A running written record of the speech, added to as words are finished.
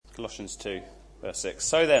Colossians 2, verse 6.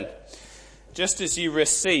 So then, just as you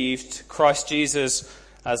received Christ Jesus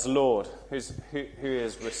as Lord, who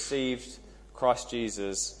has received Christ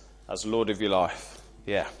Jesus as Lord of your life?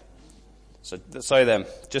 Yeah. So then,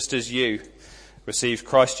 just as you received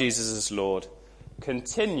Christ Jesus as Lord,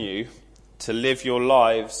 continue to live your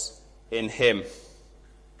lives in him,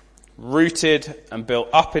 rooted and built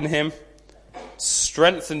up in him,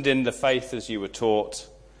 strengthened in the faith as you were taught,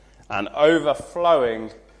 and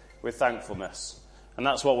overflowing with thankfulness. And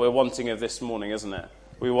that's what we're wanting of this morning, isn't it?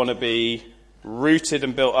 We want to be rooted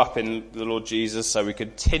and built up in the Lord Jesus so we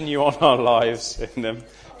continue on our lives in them.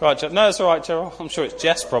 Right, no, it's all right, Gerald. I'm sure it's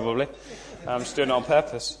Jess, probably. I'm just doing it on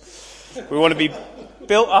purpose. We want to be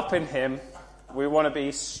built up in him. We want to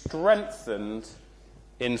be strengthened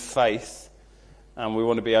in faith. And we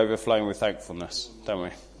want to be overflowing with thankfulness, don't we?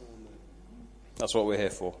 That's what we're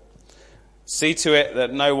here for. See to it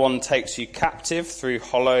that no one takes you captive through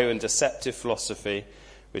hollow and deceptive philosophy,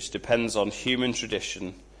 which depends on human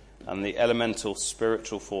tradition and the elemental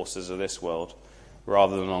spiritual forces of this world,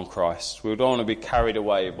 rather than on Christ. We don't want to be carried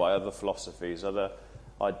away by other philosophies, other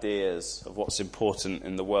ideas of what's important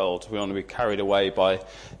in the world. We want to be carried away by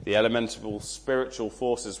the elemental spiritual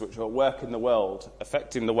forces which are at work in the world,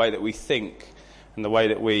 affecting the way that we think and the way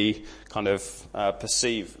that we kind of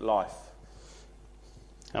perceive life.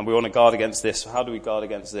 And we want to guard against this. How do we guard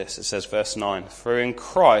against this? It says, verse 9, For in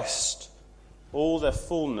Christ all the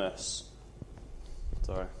fullness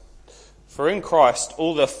of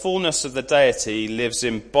the deity lives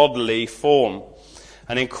in bodily form.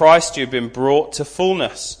 And in Christ you've been brought to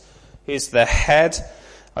fullness. He is the head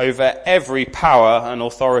over every power and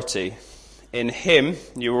authority. In him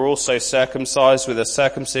you were also circumcised with a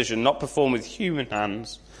circumcision not performed with human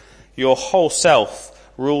hands. Your whole self,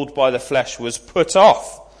 ruled by the flesh, was put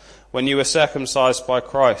off when you were circumcised by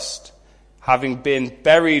Christ, having been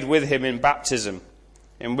buried with him in baptism,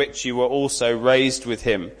 in which you were also raised with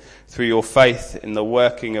him through your faith in the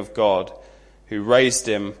working of God, who raised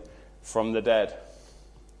him from the dead.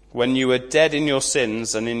 When you were dead in your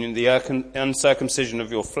sins and in the uncircumcision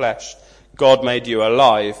of your flesh, God made you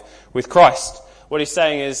alive with Christ. What he's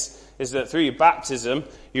saying is that through your baptism,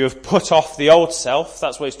 you have put off the old self.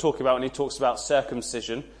 That's what he's talking about when he talks about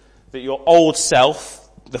circumcision. That your old self,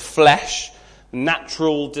 the flesh,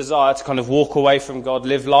 natural desire to kind of walk away from God,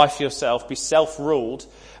 live life yourself, be self-ruled,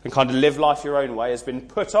 and kind of live life your own way, has been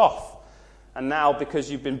put off. And now, because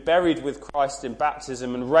you've been buried with Christ in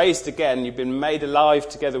baptism and raised again, you've been made alive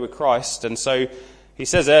together with Christ. And so, he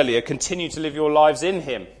says earlier, continue to live your lives in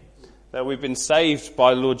him. That we've been saved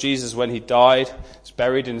by the Lord Jesus when he died, was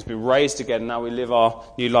buried and has been raised again. Now we live our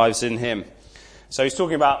new lives in him. So he's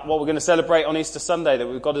talking about what we're going to celebrate on Easter Sunday,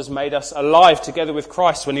 that God has made us alive together with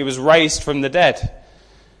Christ when he was raised from the dead.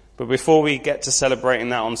 But before we get to celebrating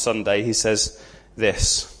that on Sunday, he says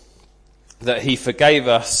this, that he forgave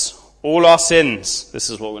us all our sins. This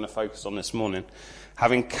is what we're going to focus on this morning.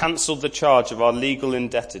 Having cancelled the charge of our legal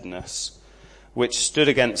indebtedness, which stood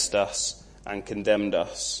against us and condemned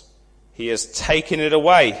us. He has taken it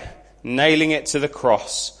away, nailing it to the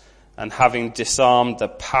cross, and having disarmed the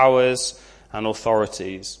powers and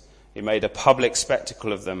authorities, he made a public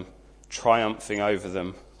spectacle of them, triumphing over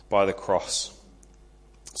them by the cross.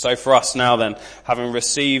 So for us now then, having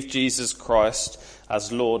received Jesus Christ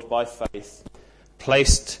as Lord by faith,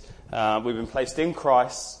 we've been placed in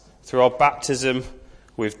Christ through our baptism,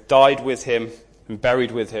 we've died with him, been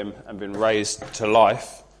buried with him, and been raised to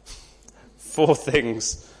life. 4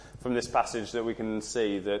 things from this passage that we can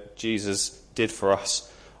see that Jesus did for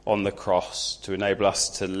us on the cross to enable us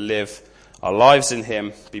to live our lives in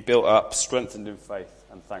him, be built up, strengthened in faith,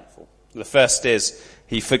 and thankful. The first is,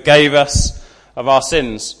 he forgave us of our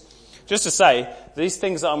sins. Just to say, these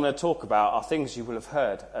things that I'm going to talk about are things you will have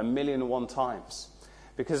heard 1,000,001 times.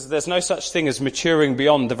 Because there's no such thing as maturing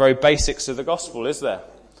beyond the very basics of the gospel, is there?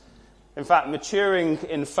 In fact, maturing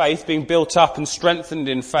in faith, being built up and strengthened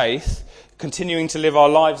in faith, continuing to live our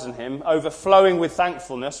lives in him, overflowing with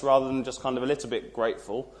thankfulness rather than just kind of a little bit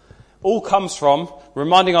grateful, all comes from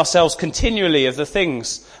reminding ourselves continually of the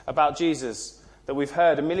things about Jesus that we've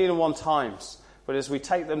heard 1,000,001 times. But as we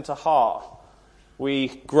take them to heart, we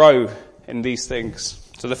grow in these things.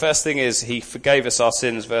 So the first thing is, he forgave us our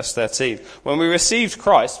sins, verse 13. When we received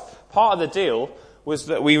Christ, part of the deal was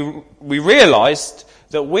that we realised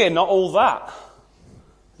that we're not all that.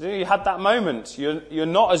 You had that moment. You're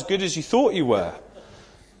not as good as you thought you were.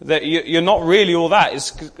 That you're not really all that.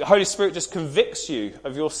 The Holy Spirit just convicts you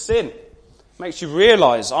of your sin. Makes you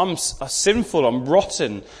realise I'm sinful, I'm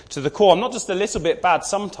rotten to the core. I'm not just a little bit bad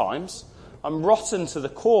sometimes. I'm rotten to the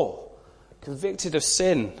core. convicted of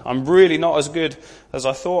sin. I'm really not as good as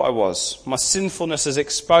I thought I was. My sinfulness is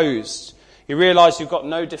exposed. You realise you've got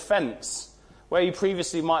no defence. Where you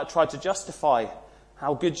previously might have tried to justify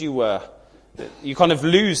how good you were, you kind of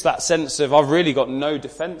lose that sense of, I've really got no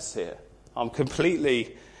defence here. I'm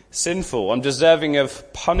completely sinful. I'm deserving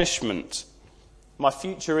of punishment. My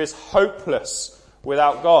future is hopeless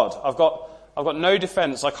without God. I've got no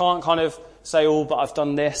defence. I can't kind of say, oh, but I've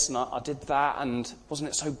done this and I did that, and wasn't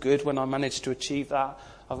it so good when I managed to achieve that?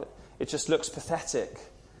 It just looks pathetic.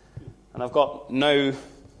 And I've got no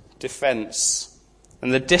defence.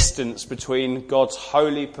 And the distance between God's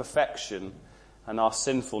holy perfection and our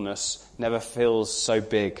sinfulness never feels so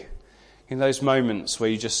big. In those moments where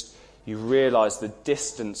you realise the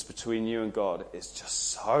distance between you and God is just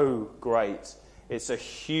so great. It's a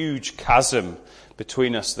huge chasm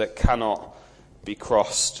between us that cannot be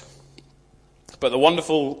crossed. But the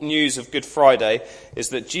wonderful news of Good Friday is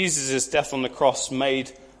that Jesus' death on the cross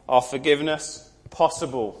made our forgiveness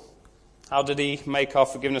possible. How did he make our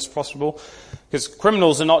forgiveness possible? Because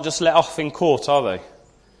criminals are not just let off in court, are they?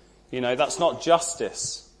 You know, that's not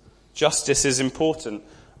justice. Justice is important.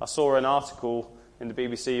 I saw an article in the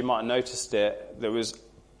BBC, you might have noticed it, that was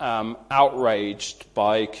outraged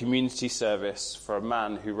by community service for a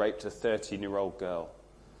man who raped a 13-year-old girl.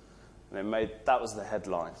 And that was the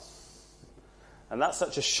headline. And that's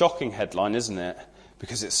such a shocking headline, isn't it?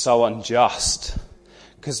 Because it's so unjust.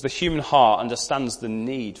 Because the human heart understands the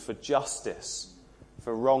need for justice,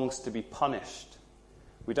 for wrongs to be punished.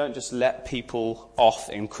 We don't just let people off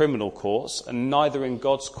in criminal courts, and neither in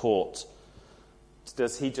God's court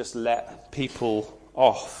does he just let people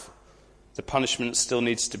off. The punishment still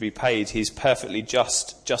needs to be paid. He's perfectly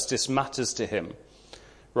just. Justice matters to him.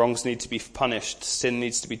 Wrongs need to be punished. Sin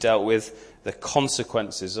needs to be dealt with. The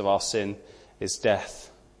consequences of our sin is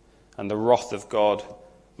death. And the wrath of God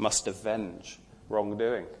must avenge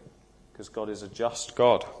wrongdoing, because God is a just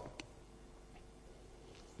God.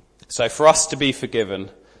 So for us to be forgiven,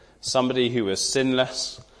 somebody who was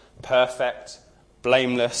sinless, perfect,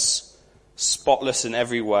 blameless, spotless in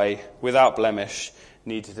every way, without blemish,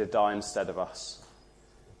 needed to die instead of us.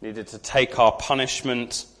 Needed to take our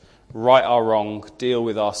punishment, right our wrong, deal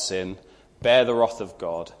with our sin, bear the wrath of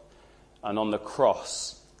God. And on the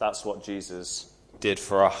cross, that's what Jesus did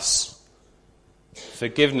for us.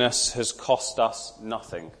 Forgiveness has cost us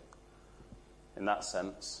nothing in that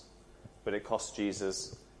sense, but it cost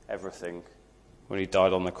Jesus everything when he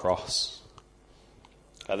died on the cross.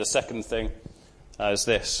 The second thing is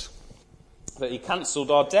this, that he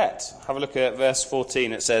cancelled our debt. Have a look at verse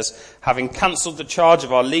 14. It says, having cancelled the charge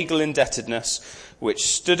of our legal indebtedness, which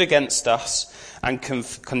stood against us and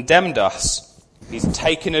condemned us, he's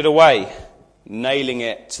taken it away, nailing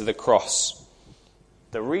it to the cross.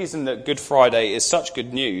 The reason that Good Friday is such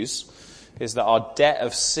good news is that our debt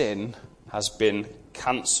of sin has been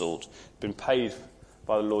cancelled, been paid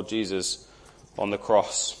by the Lord Jesus on the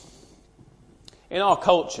cross. In our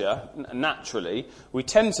culture, naturally, we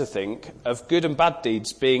tend to think of good and bad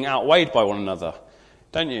deeds being outweighed by one another,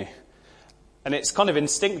 don't you? And it's kind of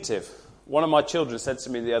instinctive. One of my children said to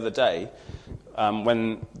me the other day,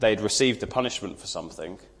 when they'd received a punishment for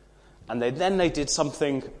something, and then they did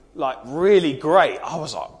something like really great. I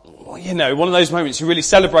was like, well, you know, one of those moments you really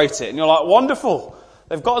celebrate it, and you're like, wonderful.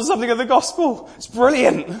 They've gotten something of the gospel. It's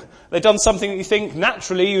brilliant. They've done something that you think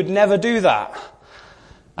naturally you'd never do that.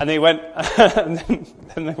 And they went, and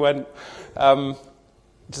then they went,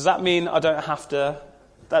 does that mean I don't have to,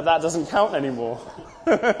 that doesn't count anymore?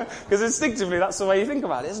 Because instinctively that's the way you think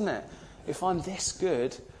about it, isn't it? If I'm this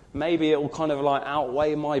good, maybe it will kind of like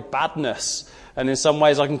outweigh my badness. And in some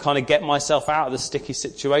ways I can kind of get myself out of the sticky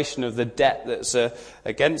situation of the debt that's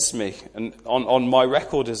against me and on my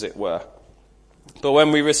record, as it were. But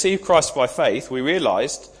when we received Christ by faith, we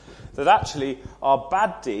realised that actually our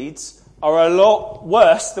bad deeds are a lot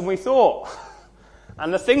worse than we thought.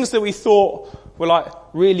 And the things that we thought were like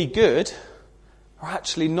really good are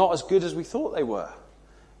actually not as good as we thought they were.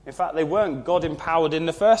 In fact, they weren't God-empowered in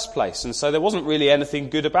the first place, and so there wasn't really anything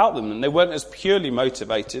good about them, and they weren't as purely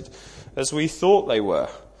motivated as we thought they were.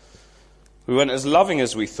 We weren't as loving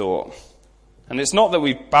as we thought. And it's not that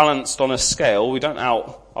we balanced on a scale.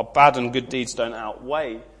 Our bad and good deeds don't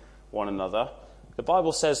outweigh one another. The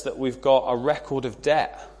Bible says that we've got a record of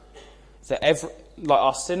debt. That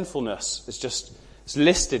our sinfulness is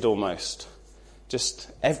listed almost. Just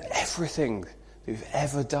everything that we've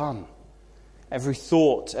ever done. Every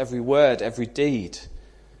thought, every word, every deed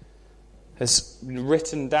has been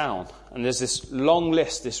written down. And there's this long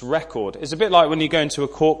list, this record. It's a bit like when you go into a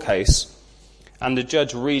court case and the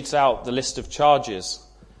judge reads out the list of charges.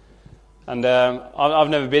 And I've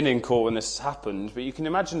never been in court when this has happened, but you can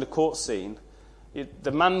imagine the court scene.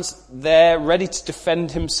 The man's there, ready to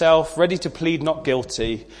defend himself, ready to plead not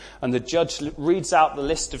guilty, and the judge reads out the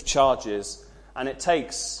list of charges, and it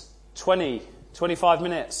takes 20, 25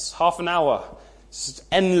 minutes, half an hour. It's an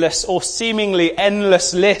endless or seemingly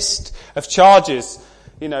endless list of charges.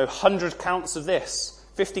 100 counts of this,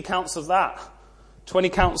 50 counts of that, 20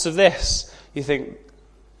 counts of this. You think,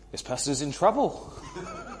 this person's in trouble.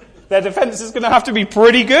 Their defense is going to have to be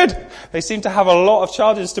pretty good. They seem to have a lot of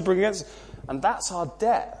charges to bring against. And that's our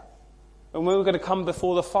debt. And we're going to come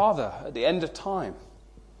before the Father at the end of time,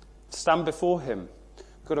 stand before him,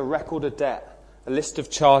 got a record of debt, a list of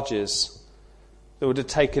charges that would have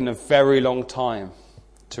taken a very long time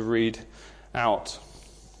to read out.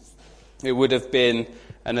 It would have been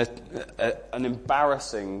an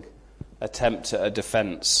embarrassing attempt at a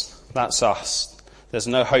defense. That's us. There's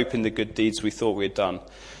no hope in the good deeds we thought we had done.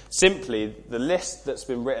 Simply, the list that's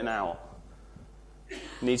been written out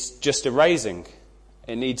needs just erasing.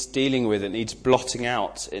 It needs dealing with. It needs blotting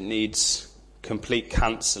out. It needs complete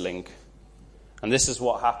cancelling. And this is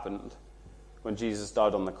what happened when Jesus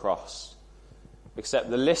died on the cross. Except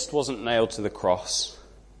the list wasn't nailed to the cross.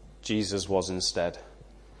 Jesus was instead.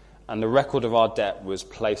 And the record of our debt was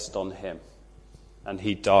placed on him. And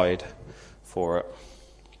he died for it.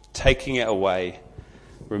 Taking it away,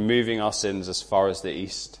 removing our sins as far as the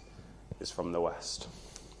east is from the west.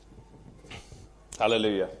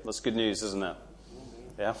 Hallelujah. That's good news, isn't it?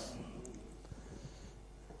 Yeah.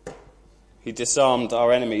 He disarmed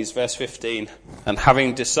our enemies, verse 15. And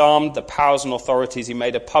having disarmed the powers and authorities, he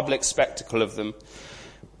made a public spectacle of them.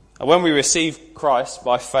 And when we receive Christ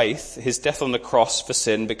by faith, his death on the cross for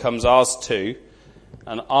sin becomes ours too.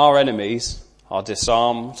 And our enemies are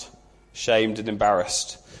disarmed, shamed and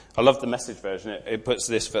embarrassed. I love the Message version. It puts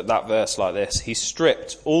that verse like this. He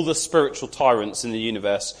stripped all the spiritual tyrants in the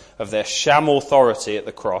universe of their sham authority at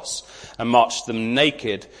the cross and marched them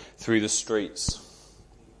naked through the streets.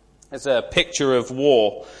 It's a picture of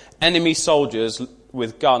war. Enemy soldiers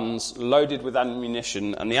with guns loaded with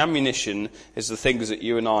ammunition, and the ammunition is the things that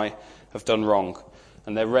you and I have done wrong,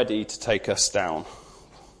 and they're ready to take us down.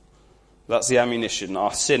 That's the ammunition,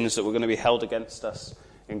 our sins that were going to be held against us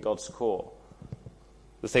in God's court.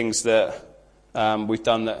 The things that we've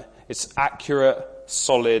done, that it's accurate,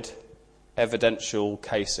 solid, evidential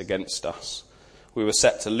case against us. We were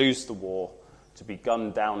set to lose the war, to be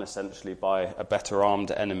gunned down essentially by a better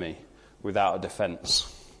armed enemy without a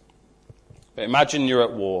defence. But imagine you're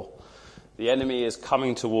at war. The enemy is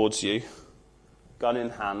coming towards you, gun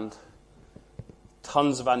in hand,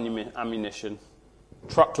 tons of ammunition,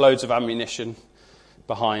 truckloads of ammunition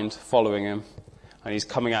behind, following him, and he's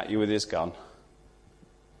coming at you with his gun.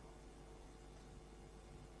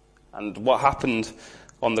 And what happened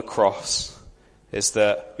on the cross is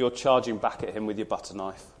that you're charging back at him with your butter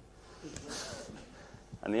knife.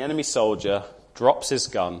 And the enemy soldier drops his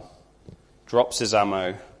gun, drops his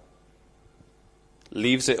ammo,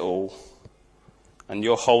 leaves it all, and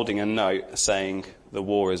you're holding a note saying the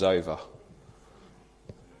war is over.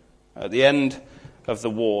 At the end of the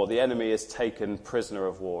war, the enemy is taken prisoner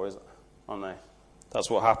of war, aren't they? That's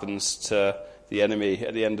what happens to the enemy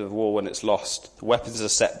at the end of the war when it's lost. The weapons are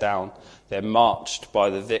set down. They're marched by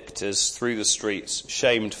the victors through the streets,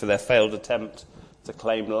 shamed for their failed attempt to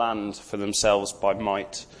claim land for themselves by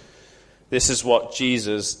might. This is what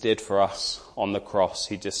Jesus did for us on the cross.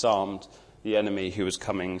 He disarmed the enemy who was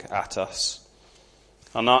coming at us.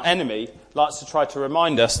 And our enemy likes to try to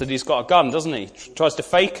remind us that he's got a gun, doesn't he? Tries to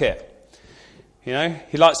fake it.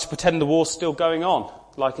 He likes to pretend the war's still going on,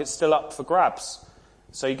 like it's still up for grabs.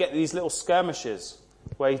 So you get these little skirmishes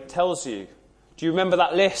where he tells you, do you remember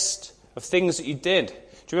that list of things that you did? Do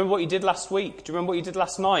you remember what you did last week? Do you remember what you did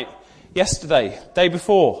last night? Yesterday? Day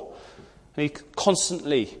before? And he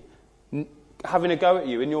constantly having a go at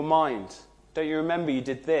you in your mind. Don't you remember you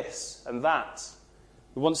did this and that?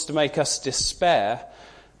 He wants to make us despair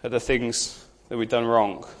at the things that we've done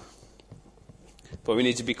wrong. But we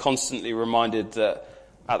need to be constantly reminded that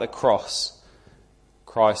at the cross,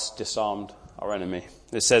 Christ disarmed our enemy.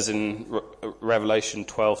 It says in Revelation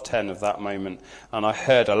 12:10 of that moment, and I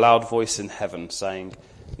heard a loud voice in heaven saying,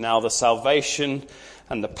 now the salvation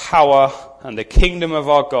and the power and the kingdom of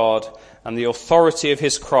our God and the authority of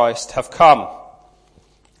his Christ have come.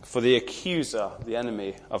 For the accuser, the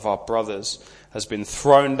enemy of our brothers, has been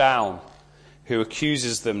thrown down, who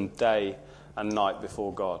accuses them day and night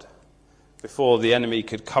before God. Before the enemy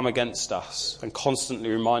could come against us and constantly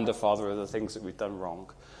remind the Father of the things that we've done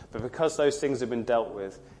wrong. But because those things have been dealt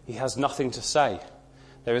with, he has nothing to say.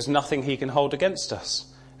 There is nothing he can hold against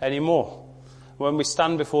us anymore. When we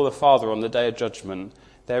stand before the Father on the day of judgment,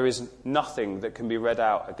 there is nothing that can be read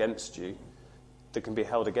out against you, that can be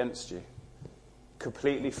held against you.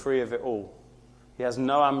 Completely free of it all. He has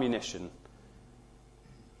no ammunition.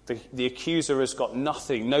 The accuser has got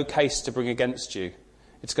nothing, no case to bring against you.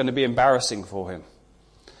 It's going to be embarrassing for him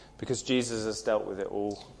because Jesus has dealt with it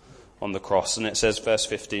all on the cross. And it says, verse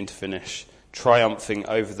 15 to finish, triumphing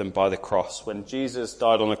over them by the cross. When Jesus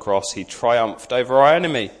died on the cross, he triumphed over our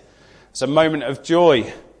enemy. It's a moment of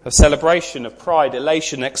joy, of celebration, of pride,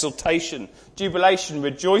 elation, exultation, jubilation,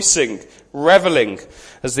 rejoicing, reveling.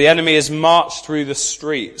 As the enemy is marched through the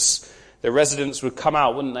streets, the residents would come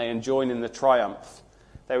out, wouldn't they, and join in the triumph.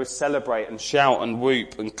 They would celebrate and shout and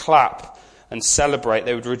whoop and clap and celebrate.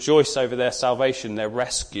 They would rejoice over their salvation, their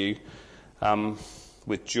rescue,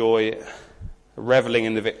 with joy, reveling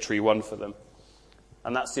in the victory won for them.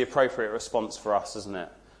 And that's the appropriate response for us, isn't it?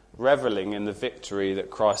 Reveling in the victory that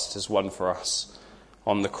Christ has won for us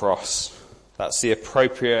on the cross. That's the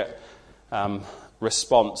appropriate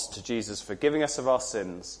response to Jesus forgiving us of our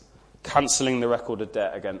sins, cancelling the record of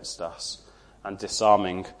debt against us, and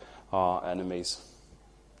disarming our enemies.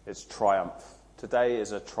 It's triumph. Today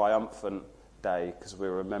is a triumphant day because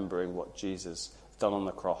we're remembering what Jesus has done on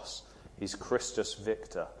the cross. He's Christus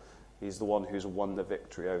Victor. He's the one who's won the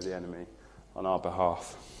victory over the enemy on our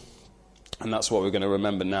behalf. And that's what we're going to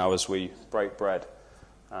remember now as we break bread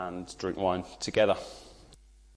and drink wine together.